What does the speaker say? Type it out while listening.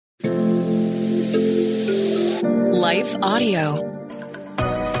Life Audio.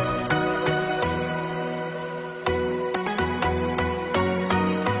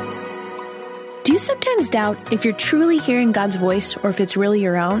 Do you sometimes doubt if you're truly hearing God's voice or if it's really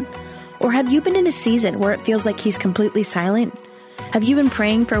your own? Or have you been in a season where it feels like He's completely silent? Have you been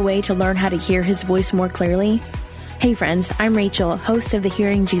praying for a way to learn how to hear His voice more clearly? Hey friends, I'm Rachel, host of the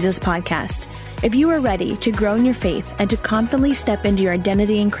Hearing Jesus podcast. If you are ready to grow in your faith and to confidently step into your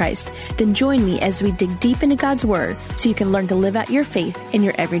identity in Christ, then join me as we dig deep into God's Word so you can learn to live out your faith in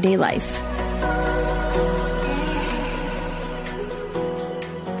your everyday life.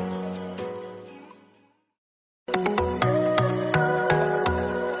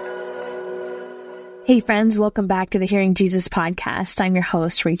 Hey friends, welcome back to the Hearing Jesus podcast. I'm your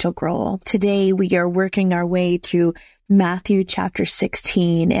host, Rachel Grohl. Today we are working our way through Matthew chapter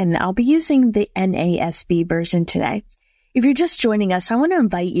 16, and I'll be using the NASB version today. If you're just joining us, I want to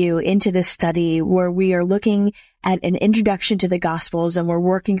invite you into this study where we are looking at an introduction to the Gospels, and we're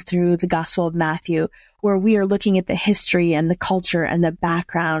working through the Gospel of Matthew, where we are looking at the history and the culture and the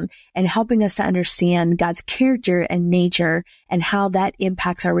background and helping us to understand God's character and nature and how that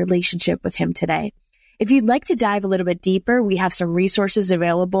impacts our relationship with Him today. If you'd like to dive a little bit deeper, we have some resources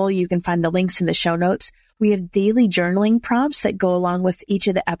available. You can find the links in the show notes. We have daily journaling prompts that go along with each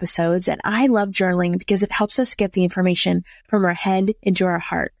of the episodes. And I love journaling because it helps us get the information from our head into our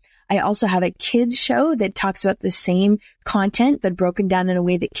heart. I also have a kids show that talks about the same content, but broken down in a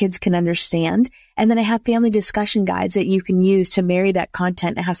way that kids can understand. And then I have family discussion guides that you can use to marry that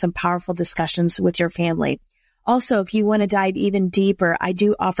content and have some powerful discussions with your family. Also, if you want to dive even deeper, I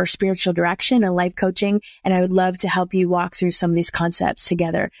do offer spiritual direction and life coaching, and I would love to help you walk through some of these concepts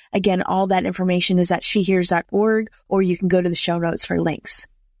together. Again, all that information is at shehears.org, or you can go to the show notes for links.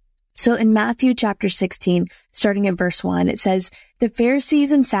 So in Matthew chapter 16, starting at verse 1, it says, "The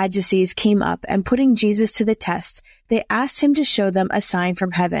Pharisees and Sadducees came up, and putting Jesus to the test, they asked Him to show them a sign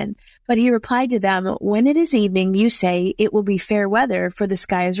from heaven. But He replied to them, 'When it is evening, you say, it will be fair weather, for the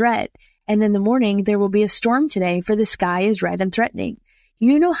sky is red. And in the morning, there will be a storm today, for the sky is red and threatening.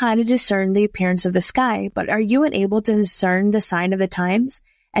 You know how to discern the appearance of the sky, but are you unable to discern the sign of the times?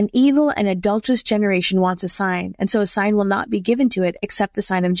 An evil and adulterous generation wants a sign, and so a sign will not be given to it except the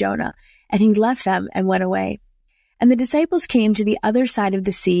sign of Jonah.' And He left them and went away. And the disciples came to the other side of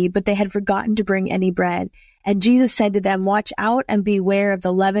the sea, but they had forgotten to bring any bread. And Jesus said to them, 'Watch out and beware of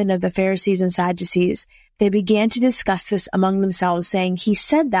the leaven of the Pharisees and Sadducees.' They began to discuss this among themselves, saying, 'He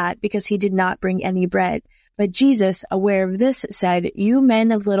said that because he did not bring any bread.' But Jesus, aware of this, said, 'You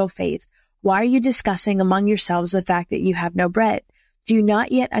men of little faith, why are you discussing among yourselves the fact that you have no bread? Do you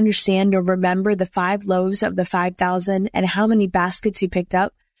not yet understand or remember the 5 loaves of the 5,000 and how many baskets you picked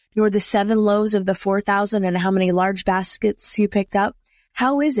up, nor the 7 loaves of the 4,000 and how many large baskets you picked up?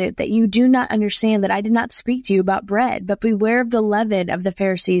 How is it that you do not understand that I did not speak to you about bread, but beware of the leaven of the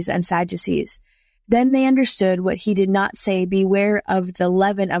Pharisees and Sadducees?' Then they understood what He did not say, 'Beware of the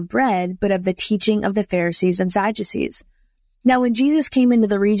leaven of bread,' but of the teaching of the Pharisees and Sadducees." Now when Jesus came into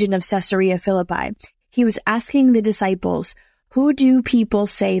the region of Caesarea Philippi, He was asking the disciples, "Who do people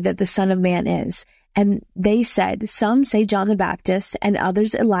say that the Son of Man is?" And they said, "Some say John the Baptist, and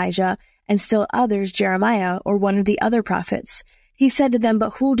others Elijah, and still others Jeremiah or one of the other prophets." He said to them,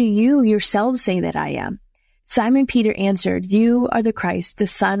 "But who do you yourselves say that I am?" Simon Peter answered, "You are the Christ, the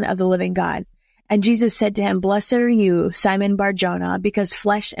Son of the living God." And Jesus said to him, "Blessed are you, Simon Bar-Jonah, because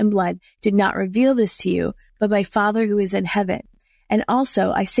flesh and blood did not reveal this to you, but my Father who is in heaven. And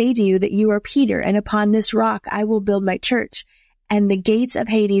also I say to you that you are Peter, and upon this rock I will build my church, and the gates of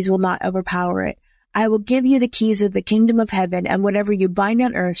Hades will not overpower it. I will give you the keys of the kingdom of heaven, and whatever you bind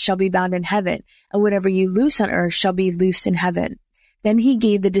on earth shall be bound in heaven, and whatever you loose on earth shall be loosed in heaven." Then He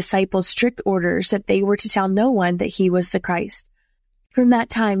gave the disciples strict orders that they were to tell no one that He was the Christ. From that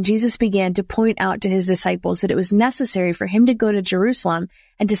time, Jesus began to point out to His disciples that it was necessary for Him to go to Jerusalem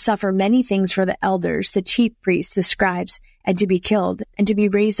and to suffer many things for the elders, the chief priests, the scribes, and to be killed, and to be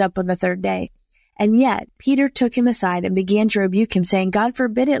raised up on the 3rd day. And yet Peter took Him aside and began to rebuke Him, saying, "God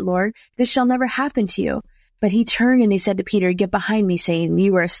forbid it, Lord, this shall never happen to you." But He turned and He said to Peter, "Get behind me, Satan.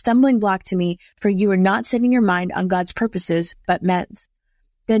 You are a stumbling block to me, for you are not setting your mind on God's purposes, but men's."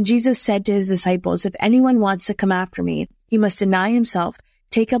 Then Jesus said to His disciples, "If anyone wants to come after me, he must deny himself,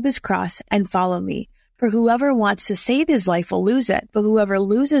 take up his cross, and follow me. For whoever wants to save his life will lose it, but whoever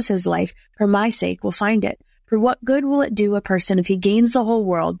loses his life for my sake will find it. For what good will it do a person if he gains the whole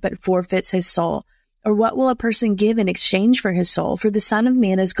world but forfeits his soul? Or what will a person give in exchange for his soul? For the Son of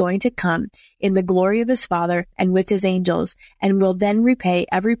Man is going to come in the glory of His Father and with His angels, and will then repay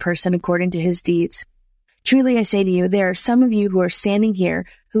every person according to his deeds. Truly I say to you, there are some of you who are standing here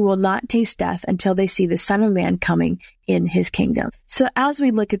who will not taste death until they see the Son of Man coming in his kingdom. So as we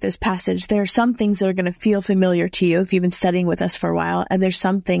look at this passage, there are some things that are going to feel familiar to you if you've been studying with us for a while, and there's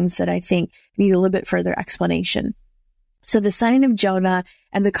some things that I think need a little bit further explanation. So the sign of Jonah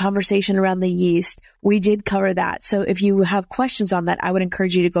and the conversation around the yeast, we did cover that. So if you have questions on that, I would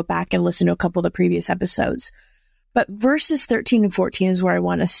encourage you to go back and listen to a couple of the previous episodes. But verses 13 and 14 is where I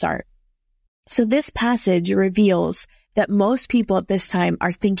want to start. So this passage reveals that most people at this time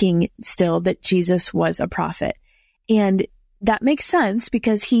are thinking still that Jesus was a prophet. And that makes sense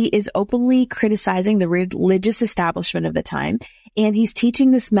because he is openly criticizing the religious establishment of the time. And he's teaching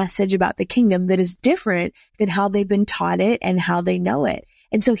this message about the kingdom that is different than how they've been taught it and how they know it.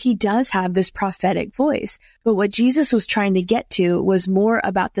 And so he does have this prophetic voice. But what Jesus was trying to get to was more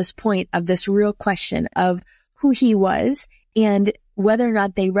about this point of this real question of who he was and whether or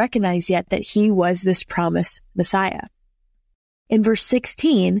not they recognize yet that he was this promised Messiah. In verse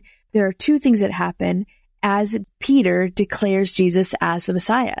 16, there are two things that happen as Peter declares Jesus as the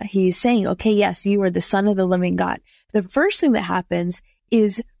Messiah. He's saying, okay, yes, you are the Son of the living God. The first thing that happens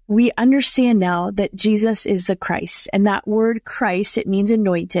is we understand now that Jesus is the Christ. And that word Christ, it means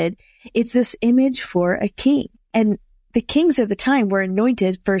anointed. It's this image for a king. And the kings at the time were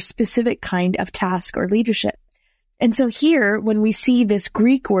anointed for a specific kind of task or leadership. And so here, when we see this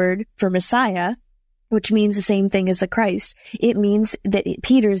Greek word for Messiah, which means the same thing as the Christ, it means that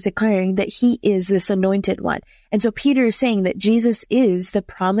Peter is declaring that he is this anointed one. And so Peter is saying that Jesus is the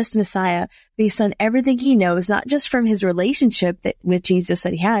promised Messiah based on everything he knows, not just from his relationship with Jesus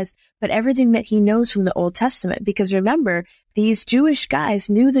that he has, but everything that he knows from the Old Testament. Because remember, these Jewish guys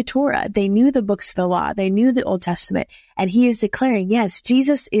knew the Torah. They knew the books of the law. They knew the Old Testament. And he is declaring, yes,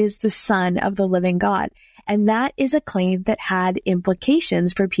 Jesus is the Son of the living God. And that is a claim that had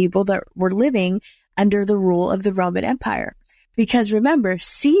implications for people that were living under the rule of the Roman Empire. Because remember,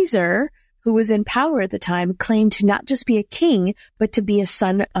 Caesar, who was in power at the time, claimed to not just be a king, but to be a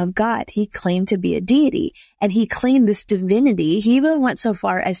son of God. He claimed to be a deity, and he claimed this divinity. He even went so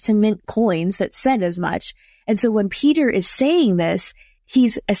far as to mint coins that said as much. And so when Peter is saying this,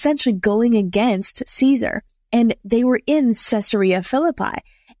 he's essentially going against Caesar. And they were in Caesarea Philippi.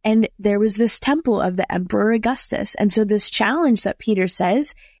 And there was this temple of the Emperor Augustus. And so this challenge that Peter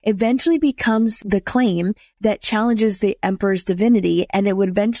says eventually becomes the claim that challenges the emperor's divinity. And it would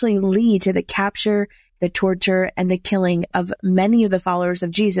eventually lead to the capture, the torture, and the killing of many of the followers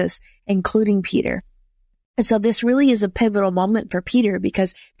of Jesus, including Peter. And so this really is a pivotal moment for Peter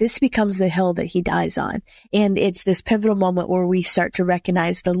because this becomes the hill that he dies on. And it's this pivotal moment where we start to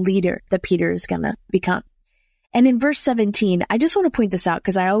recognize the leader that Peter is going to become. And in verse 17, I just want to point this out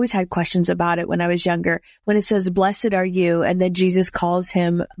because I always had questions about it when I was younger. When it says, blessed are you, and then Jesus calls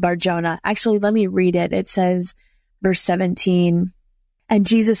him Bar-Jonah. Actually, let me read it. It says, verse 17, and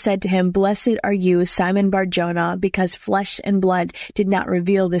Jesus said to him, blessed are you, Simon Bar-Jonah, because flesh and blood did not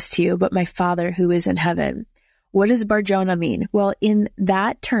reveal this to you, but my Father who is in heaven. What does Bar-Jonah mean? Well, in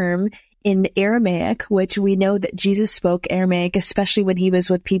that term, in Aramaic, which we know that Jesus spoke Aramaic, especially when he was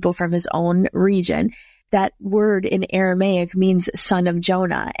with people from his own region, that word in Aramaic means son of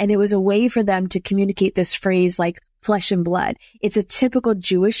Jonah. And it was a way for them to communicate this phrase like flesh and blood. It's a typical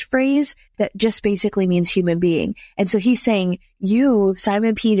Jewish phrase that just basically means human being. And so he's saying, you,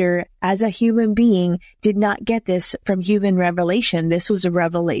 Simon Peter, as a human being, did not get this from human revelation. This was a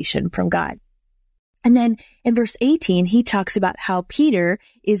revelation from God. And then in verse 18, he talks about how Peter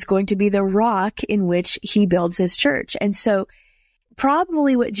is going to be the rock in which he builds his church. And so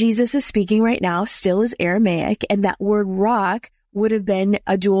probably what Jesus is speaking right now still is Aramaic, and that word rock would have been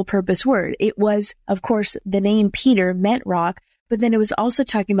a dual purpose word. It was, of course, the name Peter meant rock, but then it was also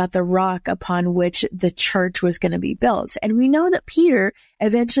talking about the rock upon which the church was going to be built. And we know that Peter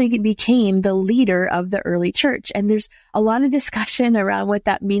eventually became the leader of the early church. And there's a lot of discussion around what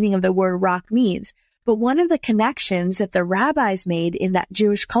that meaning of the word rock means. But one of the connections that the rabbis made in that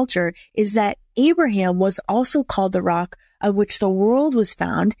Jewish culture is that Abraham was also called the rock on which the world was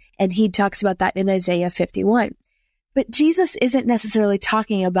found, and he talks about that in Isaiah 51. But Jesus isn't necessarily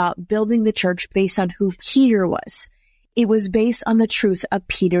talking about building the church based on who Peter was. It was based on the truth of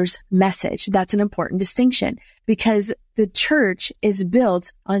Peter's message. That's an important distinction because the church is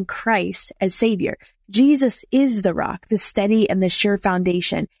built on Christ as Savior. Jesus is the rock, the steady and the sure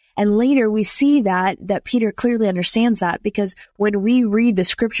foundation. And later we see that Peter clearly understands that because when we read the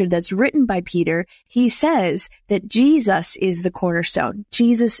scripture that's written by Peter, he says that Jesus is the cornerstone.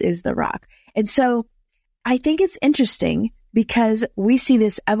 Jesus is the rock. And so I think it's interesting because we see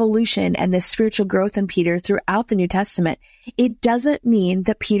this evolution and this spiritual growth in Peter throughout the New Testament. It doesn't mean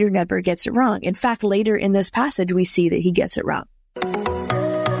that Peter never gets it wrong. In fact, later in this passage, we see that he gets it wrong.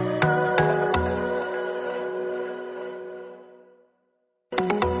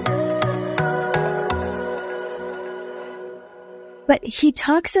 But Jesus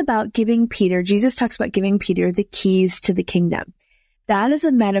talks about giving Peter the keys to the kingdom. That is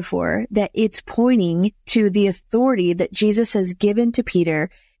a metaphor that it's pointing to the authority that Jesus has given to Peter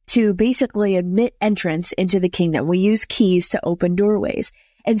to basically admit entrance into the kingdom. We use keys to open doorways.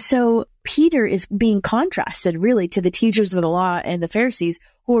 And so Peter is being contrasted really to the teachers of the law and the Pharisees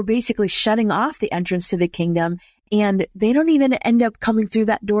who are basically shutting off the entrance to the kingdom. And they don't even end up coming through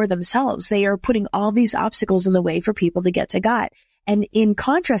that door themselves. They are putting all these obstacles in the way for people to get to God. And in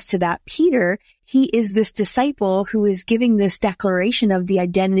contrast to that, Peter, he is this disciple who is giving this declaration of the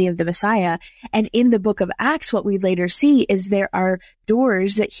identity of the Messiah. And in the book of Acts, what we later see is there are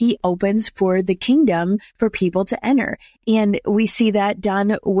doors that he opens for the kingdom for people to enter. And we see that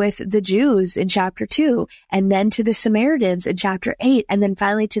done with the Jews in chapter 2, and then to the Samaritans in chapter 8, and then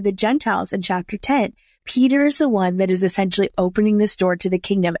finally to the Gentiles in chapter 10. Peter is the one that is essentially opening this door to the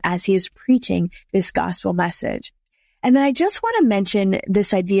kingdom as he is preaching this gospel message. And then I just want to mention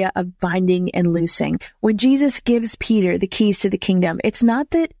this idea of binding and loosing. When Jesus gives Peter the keys to the kingdom, it's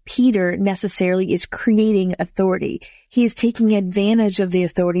not that Peter necessarily is creating authority. He is taking advantage of the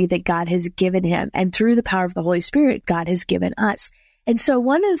authority that God has given him. And through the power of the Holy Spirit, God has given us. And so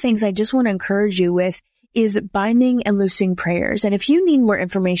one of the things I just want to encourage you with is binding and loosing prayers. And if you need more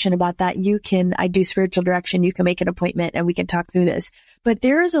information about that, I do spiritual direction. You can make an appointment and we can talk through this. But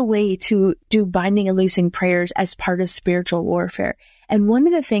there is a way to do binding and loosing prayers as part of spiritual warfare. And one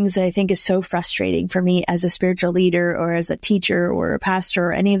of the things that I think is so frustrating for me as a spiritual leader or as a teacher or a pastor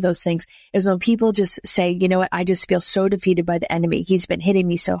or any of those things is when people just say, you know what, I just feel so defeated by the enemy. He's been hitting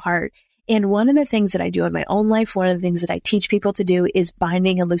me so hard. And one of the things that I do in my own life, one of the things that I teach people to do is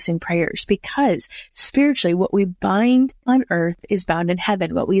binding and loosing prayers, because spiritually, what we bind on earth is bound in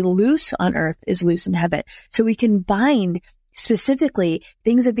heaven. What we loose on earth is loose in heaven. So we can bind specifically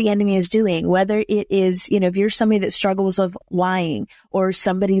things that the enemy is doing, whether it is, if you're somebody that struggles with lying or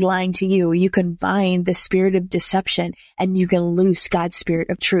somebody lying to you, you can bind the spirit of deception and you can loose God's spirit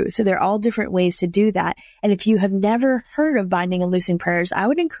of truth. So there are all different ways to do that. And if you have never heard of binding and loosing prayers, I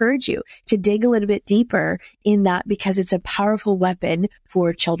would encourage you to dig a little bit deeper in that, because it's a powerful weapon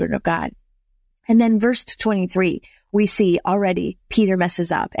for children of God. And then verse 23, we see already Peter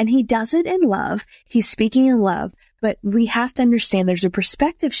messes up, and he does it in love. He's speaking in love, but we have to understand there's a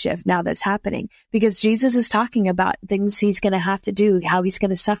perspective shift now that's happening, because Jesus is talking about things he's going to have to do, how he's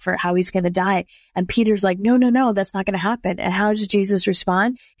going to suffer, how he's going to die. And Peter's like, no, that's not going to happen. And how does Jesus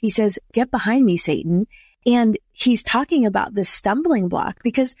respond? He says, "Get behind me, Satan." And he's talking about this stumbling block,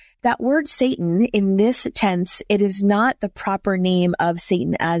 because that word Satan in this tense, it is not the proper name of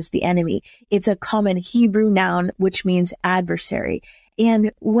Satan as the enemy. It's a common Hebrew noun, which means adversary.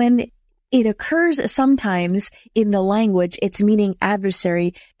 And when it occurs sometimes in the language, it's meaning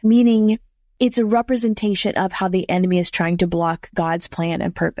adversary, meaning it's a representation of how the enemy is trying to block God's plan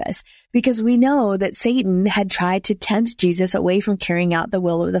and purpose. Because we know that Satan had tried to tempt Jesus away from carrying out the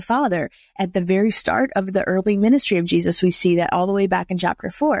will of the Father. At the very start of the early ministry of Jesus, we see that all the way back in chapter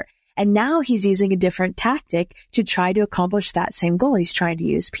 4. And now he's using a different tactic to try to accomplish that same goal. He's trying to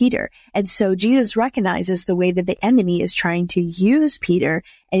use Peter. And so Jesus recognizes the way that the enemy is trying to use Peter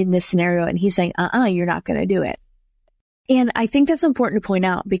in this scenario. And he's saying, you're not going to do it. And I think that's important to point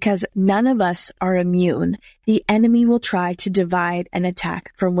out, because none of us are immune. The enemy will try to divide and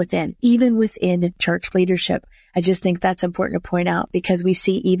attack from within, even within church leadership. I just think that's important to point out, because we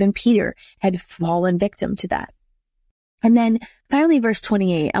see even Peter had fallen victim to that. And then finally, verse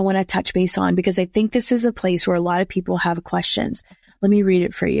 28, I want to touch base on, because I think this is a place where a lot of people have questions. Let me read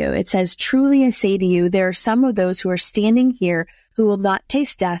it for you. It says, "Truly I say to you, there are some of those who are standing here who will not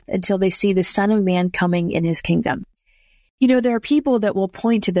taste death until they see the Son of Man coming in his kingdom." There are people that will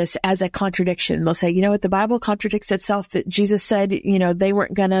point to this as a contradiction. They'll say, the Bible contradicts itself, that Jesus said, they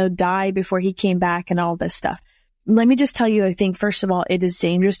weren't going to die before he came back and all this stuff. Let me just tell you, I think, first of all, it is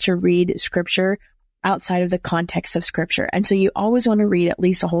dangerous to read scripture outside of the context of scripture. And so you always want to read at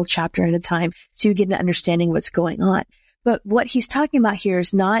least a whole chapter at a time so you get an understanding of what's going on. But what he's talking about here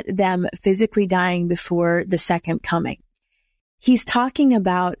is not them physically dying before the second coming. He's talking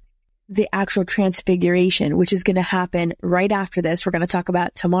about the actual transfiguration, which is going to happen right after this. We're going to talk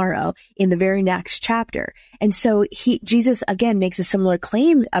about tomorrow in the very next chapter. And so Jesus again makes a similar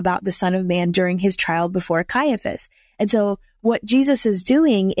claim about the Son of Man during his trial before Caiaphas. And so what Jesus is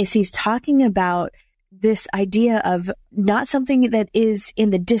doing is he's talking about this idea of not something that is in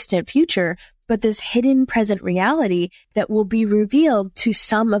the distant future, but this hidden present reality that will be revealed to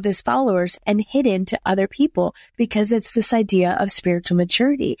some of his followers and hidden to other people, because it's this idea of spiritual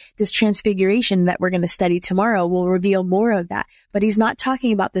maturity. This transfiguration that we're going to study tomorrow will reveal more of that. But he's not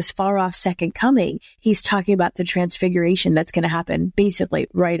talking about this far off second coming. He's talking about the transfiguration that's going to happen basically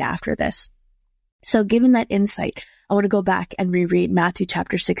right after this. So given that insight, I want to go back and reread Matthew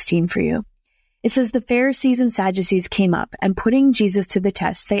chapter 16 for you. It says, the Pharisees and Sadducees came up, and putting Jesus to the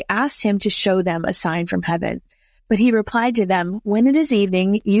test, they asked him to show them a sign from heaven. But he replied to them, when it is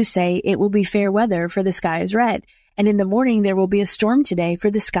evening, you say it will be fair weather, for the sky is red. And in the morning there will be a storm today,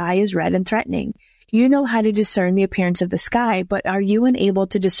 for the sky is red and threatening. You know how to discern the appearance of the sky, but are you unable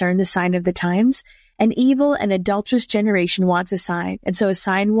to discern the sign of the times? An evil and adulterous generation wants a sign, and so a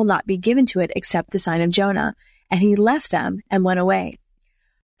sign will not be given to it except the sign of Jonah. And he left them and went away.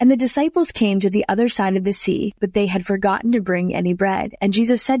 And the disciples came to the other side of the sea, but they had forgotten to bring any bread. And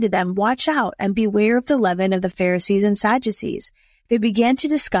Jesus said to them, watch out and beware of the leaven of the Pharisees and Sadducees. They began to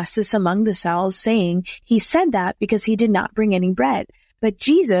discuss this among themselves, saying, he said that because he did not bring any bread. But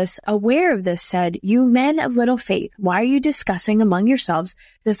Jesus, aware of this, said, you men of little faith, why are you discussing among yourselves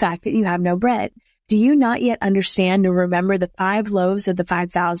the fact that you have no bread? Do you not yet understand or remember the 5 loaves of the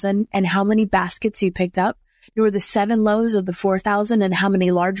 5,000 and how many baskets you picked up? Nor the 7 loaves of the 4,000 and how many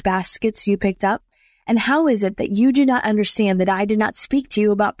large baskets you picked up? And how is it that you do not understand that I did not speak to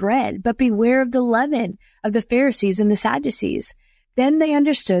you about bread, but beware of the leaven of the Pharisees and the Sadducees? Then they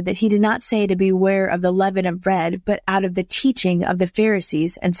understood that he did not say to beware of the leaven of bread, but out of the teaching of the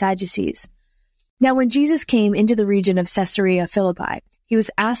Pharisees and Sadducees. Now when Jesus came into the region of Caesarea Philippi, he was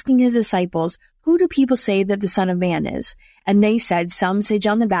asking his disciples, who do people say that the Son of Man is? And they said, some say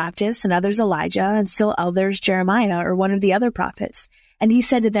John the Baptist, and others Elijah, and still others Jeremiah, or one of the other prophets. And he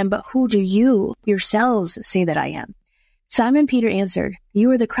said to them, but who do you yourselves say that I am? Simon Peter answered,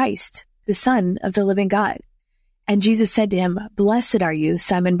 you are the Christ, the Son of the living God. And Jesus said to him, blessed are you,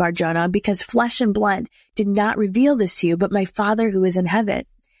 Simon Bar-Jonah, because flesh and blood did not reveal this to you, but my Father who is in heaven.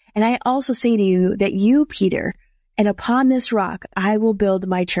 And I also say to you that you, Peter, and upon this rock I will build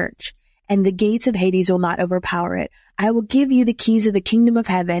my church, and the gates of Hades will not overpower it. I will give you the keys of the kingdom of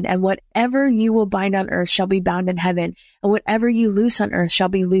heaven, and whatever you will bind on earth shall be bound in heaven, and whatever you loose on earth shall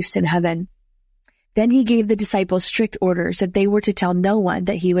be loosed in heaven. Then he gave the disciples strict orders that they were to tell no one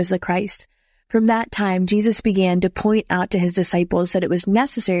that he was the Christ. From that time, Jesus began to point out to his disciples that it was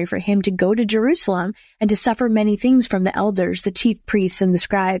necessary for him to go to Jerusalem and to suffer many things from the elders, the chief priests, and the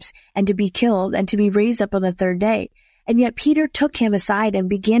scribes, and to be killed, and to be raised up on the 3rd day. And yet Peter took him aside and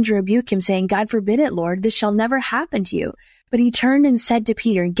began to rebuke him, saying, God forbid it, Lord, this shall never happen to you. But he turned and said to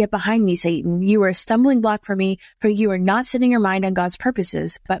Peter, get behind me, Satan. You are a stumbling block for me, for you are not setting your mind on God's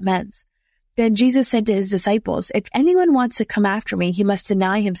purposes, but men's. Then Jesus said to his disciples, if anyone wants to come after me, he must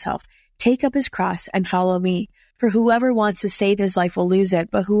deny himself, take up his cross, and follow me. For whoever wants to save his life will lose it,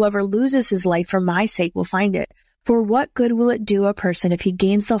 but whoever loses his life for my sake will find it. For what good will it do a person if he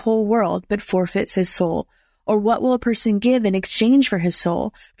gains the whole world, but forfeits his soul? Or what will a person give in exchange for his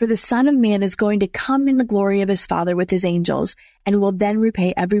soul? For the Son of Man is going to come in the glory of his Father with his angels, and will then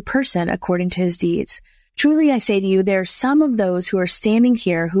repay every person according to his deeds. Truly I say to you, there are some of those who are standing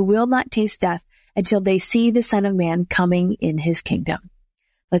here who will not taste death until they see the Son of Man coming in his kingdom.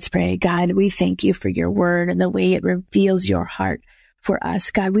 Let's pray. God, we thank you for your word and the way it reveals your heart for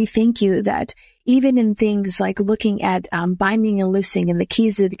us. God, we thank you that even in things like looking at binding and loosing and the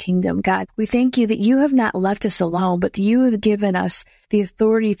keys of the kingdom, God, we thank you that you have not left us alone, but you have given us the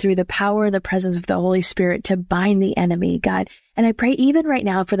authority through the power and the presence of the Holy Spirit to bind the enemy, God. And I pray even right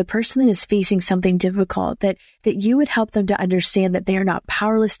now for the person that is facing something difficult, that you would help them to understand that they are not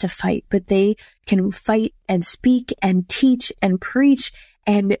powerless to fight, but they can fight and speak and teach and preach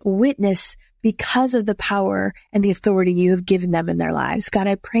and witness because of the power and the authority you have given them in their lives. God,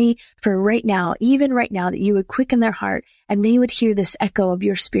 I pray for right now, even right now, that you would quicken their heart and they would hear this echo of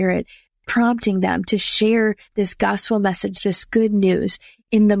your Spirit prompting them to share this gospel message, this good news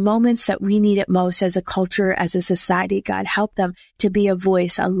in the moments that we need it most as a culture, as a society. God, help them to be a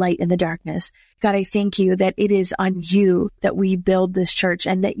voice, a light in the darkness. God, I thank you that it is on you that we build this church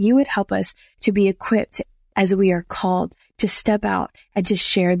and that you would help us to be equipped as we are called to step out and to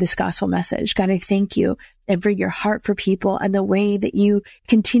share this gospel message. God, I thank you and for your heart for people and the way that you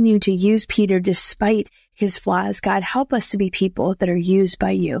continue to use Peter despite his flaws. God, help us to be people that are used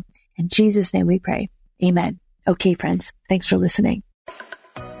by you. In Jesus' name we pray. Amen. Okay, friends, thanks for listening.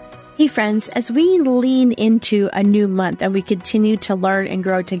 Hey, friends, as we lean into a new month and we continue to learn and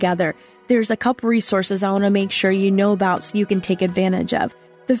grow together, there's a couple resources I want to make sure you know about so you can take advantage of.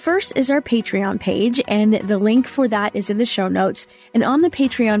 The first is our Patreon page, and the link for that is in the show notes. And on the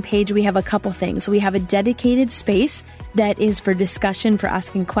Patreon page, we have a couple things. We have a dedicated space that is for discussion, for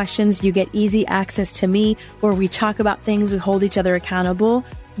asking questions. You get easy access to me where we talk about things, we hold each other accountable.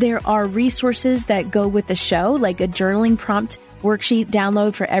 There are resources that go with the show, like a journaling prompt worksheet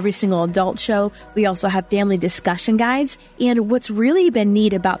download for every single adult show. We also have family discussion guides. And what's really been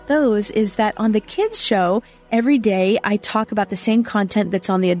neat about those is that on the kids show, every day I talk about the same content that's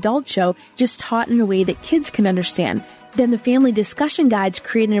on the adult show, just taught in a way that kids can understand. Then the family discussion guides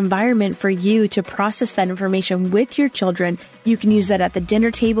create an environment for you to process that information with your children. You can use that at the dinner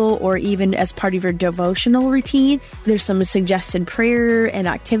table or even as part of your devotional routine. There's some suggested prayer and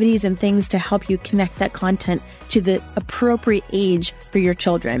activities and things to help you connect that content to the appropriate age for your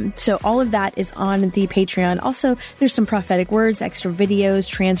children. So all of that is on the Patreon. Also, there's some prophetic words, extra videos,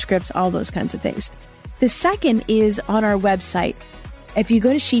 transcripts, all those kinds of things. The second is on our website. If you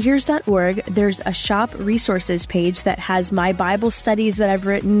go to shehears.org, there's a shop resources page that has my Bible studies that I've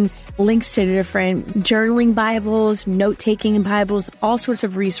written, links to different journaling Bibles, note-taking Bibles, all sorts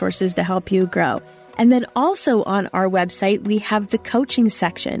of resources to help you grow. And then also on our website, we have the coaching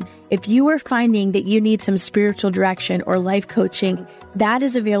section. If you are finding that you need some spiritual direction or life coaching, that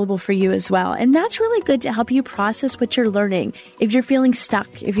is available for you as well. And that's really good to help you process what you're learning. If you're feeling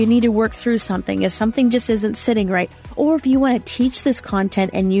stuck, if you need to work through something, if something just isn't sitting right, or if you want to teach this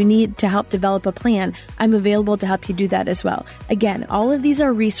content and you need to help develop a plan, I'm available to help you do that as well. Again, all of these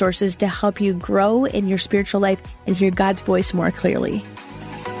are resources to help you grow in your spiritual life and hear God's voice more clearly.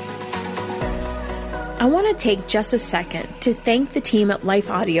 I want to take just a second to thank the team at Life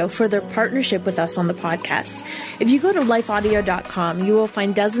Audio for their partnership with us on the podcast. If you go to lifeaudio.com, you will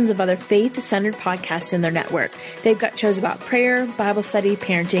find dozens of other faith-centered podcasts in their network. They've got shows about prayer, Bible study,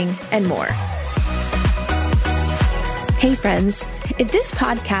 parenting, and more. Hey friends, if this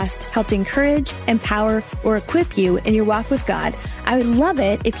podcast helped encourage, empower, or equip you in your walk with God, I would love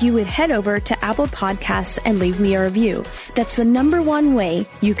it if you would head over to Apple Podcasts and leave me a review. That's the number one way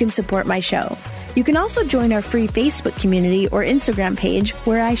you can support my show. You can also join our free Facebook community or Instagram page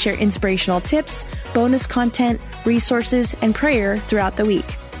where I share inspirational tips, bonus content, resources, and prayer throughout the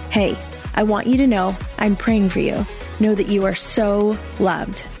week. Hey, I want you to know I'm praying for you. Know that you are so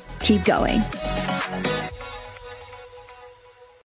loved. Keep going.